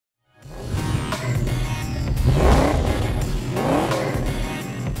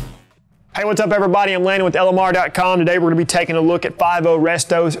Hey, what's up everybody? I'm Landon with LMR.com. Today we're going to be taking a look at 5.0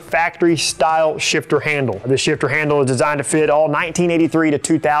 Resto's factory style shifter handle. This shifter handle is designed to fit all 1983 to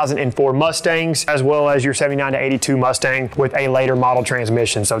 2004 Mustangs, as well as your 79 to 82 Mustang with a later model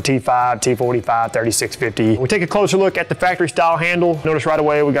transmission. So T5, T45, 3650. We take a closer look at the factory style handle. Notice right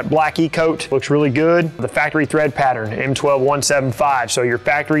away we got black E-coat, looks really good. The factory thread pattern, M12-175. So your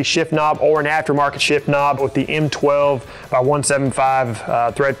factory shift knob or an aftermarket shift knob with the M12 by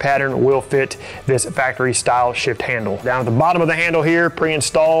 175 thread pattern will fit this factory style shift handle. Down at the bottom of the handle here,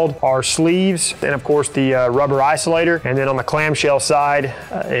 pre-installed are sleeves and of course the rubber isolator. And then on the clamshell side,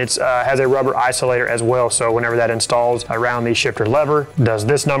 it has a rubber isolator as well. So whenever that installs around the shifter lever, does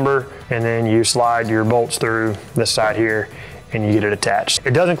this number, and then you slide your bolts through this side here and you get it attached.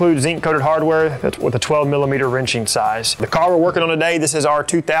 It does include zinc coated hardware that's with a 12mm wrenching size. The car we're working on today, this is our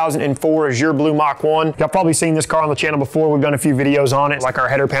 2004 Azure Blue Mach 1. Y'all probably seen this car on the channel before. We've done a few videos on it, like our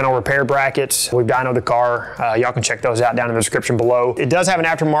header panel repair brackets. We've dynoed the car. Y'all can check those out down in the description below. It does have an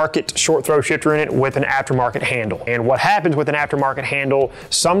aftermarket short throw shifter in it with an aftermarket handle. And what happens with an aftermarket handle,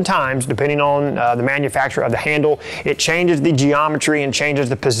 sometimes, depending on the manufacturer of the handle, it changes the geometry and changes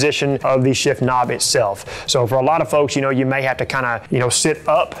the position of the shift knob itself. So for a lot of folks, you may have to kind of, sit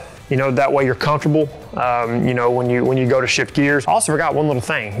up, that way you're comfortable, when you go to shift gears. I also forgot one little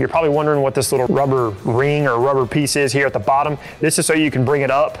thing. You're probably wondering what this little rubber ring or rubber piece is here at the bottom. This is so you can bring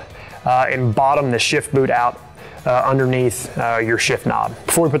it up and bottom the shift boot out underneath your shift knob.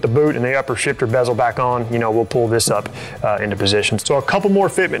 Before we put the boot and the upper shifter bezel back on, we'll pull this up into position. So a couple more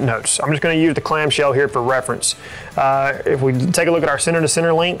fitment notes. I'm just going to use the clamshell here for reference. If we take a look at our center to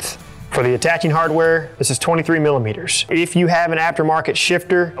center length, for the attaching hardware, this is 23mm. If you have an aftermarket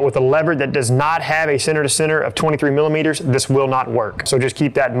shifter with a lever that does not have a center to center of 23mm, this will not work. So just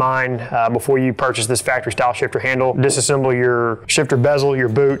keep that in mind before you purchase this factory style shifter handle. Disassemble your shifter bezel, your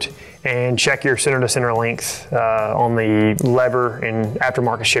boot, and check your center to center length on the lever and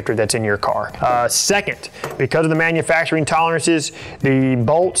aftermarket shifter that's in your car. Second, because of the manufacturing tolerances, the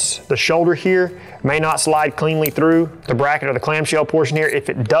bolts, the shoulder here, may not slide cleanly through the bracket or the clamshell portion here. If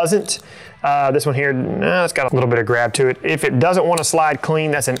it doesn't, this one here, it's got a little bit of grab to it. If it doesn't want to slide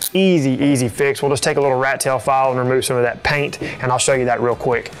clean, that's an easy fix. We'll just take a little rat tail file and remove some of that paint, and I'll show you that real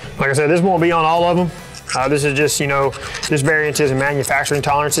quick. Like I said, this won't be on all of them. This is just, this variance is in manufacturing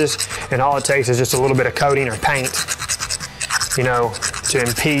tolerances, and all it takes is just a little bit of coating or paint, to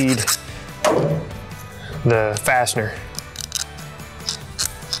impede the fastener.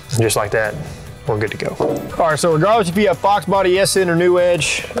 And just like that, we're good to go. All right, so regardless if you have Fox Body, SN, or New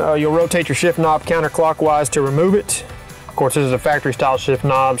Edge, you'll rotate your shift knob counterclockwise to remove it. Of course, this is a factory style shift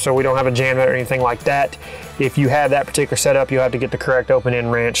knob, so we don't have a jam nut or anything like that. If you have that particular setup, you'll have to get the correct open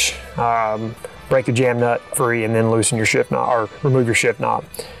end wrench, break the jam nut free, and then loosen your shift knob, or remove your shift knob.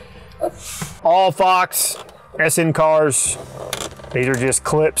 All Fox, SN cars, these are just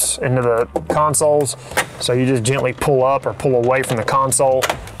clips into the consoles. So you just gently pull up or pull away from the console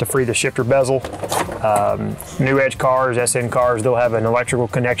to free the shifter bezel. New Edge cars, SN cars, they'll have an electrical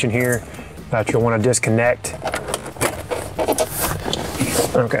connection here that you'll want to disconnect.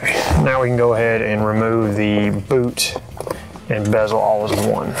 Okay, now we can go ahead and remove the boot and bezel all as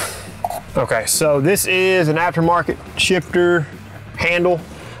one. Okay, so this is an aftermarket shifter handle.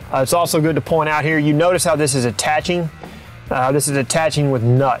 It's also good to point out here, you notice how this is attaching. This is attaching with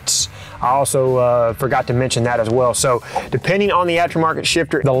nuts. I also forgot to mention that as well. So depending on the aftermarket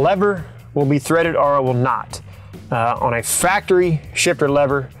shifter, the lever will be threaded or it will not. On a factory shifter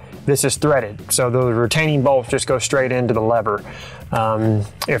lever, this is threaded. So the retaining bolts just go straight into the lever.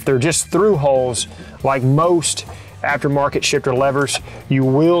 If they're just through holes, like most aftermarket shifter levers, you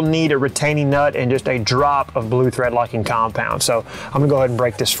will need a retaining nut and just a drop of blue thread locking compound. So I'm gonna go ahead and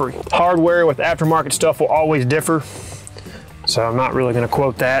break this free. Hardware with aftermarket stuff will always differ, so I'm not really gonna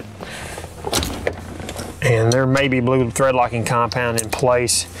quote that. And there may be blue thread locking compound in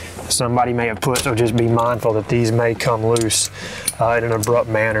place somebody may have put, so just be mindful that these may come loose in an abrupt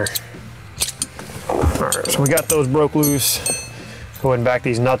manner. All right, so we got those broke loose. Go ahead and back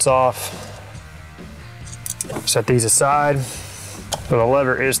these nuts off. Set these aside. So the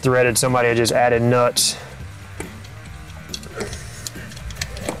lever is threaded. Somebody had just added nuts.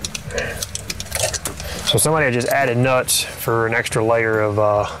 So somebody had just added nuts for an extra layer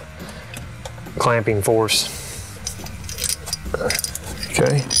of clamping force.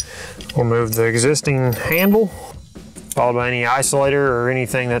 Okay, we'll move the existing handle, followed by any isolator or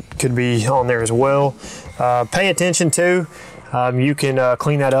anything that could be on there as well. Pay attention to, you can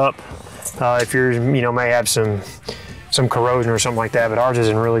clean that up if you're, may have some some corrosion or something like that, but ours is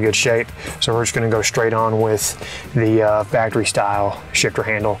in really good shape. So we're just gonna go straight on with the factory style shifter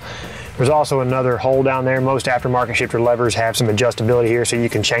handle. There's also another hole down there. Most aftermarket shifter levers have some adjustability here, so you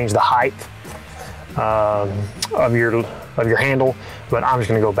can change the height of your handle, but I'm just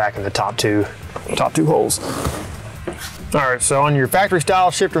gonna go back in the top two holes. All right, so on your factory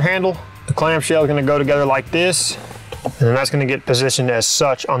style shifter handle, the clamshell is gonna go together like this, and then that's gonna get positioned as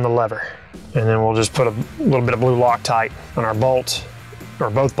such on the lever. And then we'll just put a little bit of blue Loctite on our bolt, or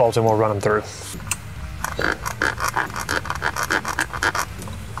both bolts, and we'll run them through.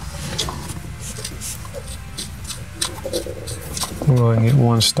 We'll go ahead and get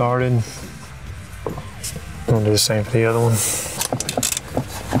one started. We'll do the same for the other one.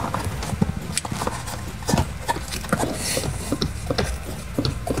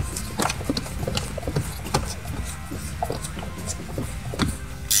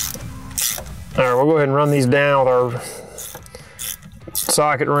 All right, we'll go ahead and run these down with our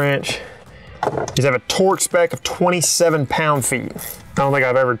socket wrench. These have a torque spec of 27 pound-feet. I don't think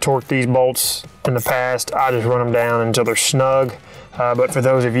I've ever torqued these bolts in the past. I just run them down until they're snug. But for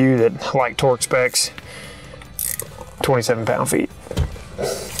those of you that like torque specs, 27 pound-feet.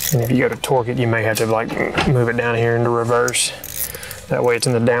 And if you go to torque it, you may have to like move it down here into reverse. That way it's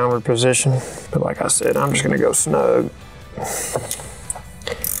in the downward position. But like I said, I'm just gonna go snug.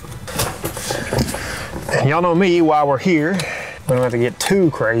 And y'all know me, while we're here, we don't have to get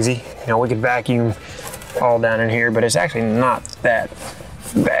too crazy. You know, we could vacuum all down in here, but it's actually not that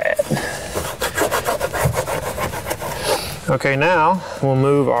bad. Okay, now we'll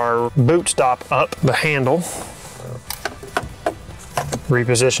move our boot stop up the handle,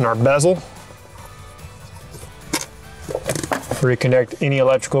 reposition our bezel, reconnect any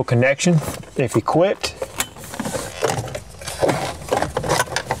electrical connection if equipped,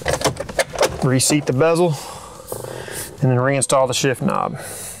 reseat the bezel, and then reinstall the shift knob.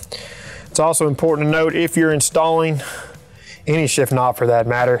 It's also important to note, if you're installing any shift knob for that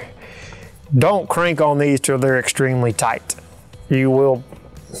matter, don't crank on these till they're extremely tight. You will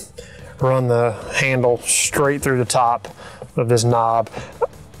run the handle straight through the top of this knob.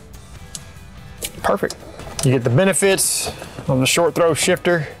 Perfect. You get the benefits of the short throw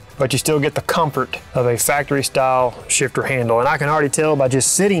shifter, but you still get the comfort of a factory style shifter handle. And I can already tell by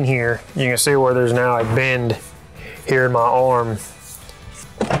just sitting here, you can see where there's now a bend here in my arm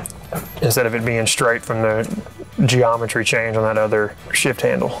instead of it being straight from the geometry change on that other shift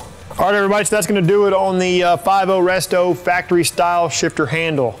handle. All right, everybody, so that's gonna do it on the 5.0 Resto factory style shifter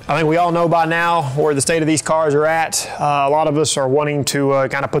handle. I think we all know by now where the state of these cars are at. A lot of us are wanting to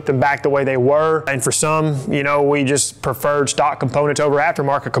kind of put them back the way they were. And for some, you know, we just preferred stock components over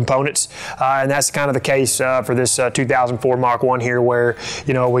aftermarket components. And that's kind of the case for this 2004 Mach 1 here, where,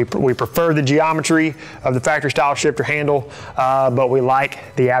 you know, we prefer the geometry of the factory style shifter handle, but we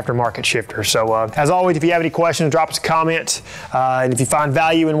like the aftermarket shifter. So as always, if you have any questions, drop us a comment. And if you find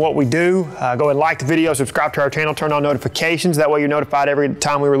value in what we do, go ahead and like the video, subscribe to our channel, turn on notifications. That way you're notified every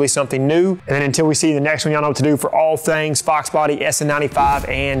time we release something new. And then until we see you in the next one, y'all know what to do for all things Fox Body, SN95,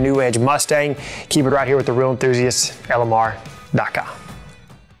 and New Edge Mustang. Keep it right here with the real enthusiasts, LMR.com.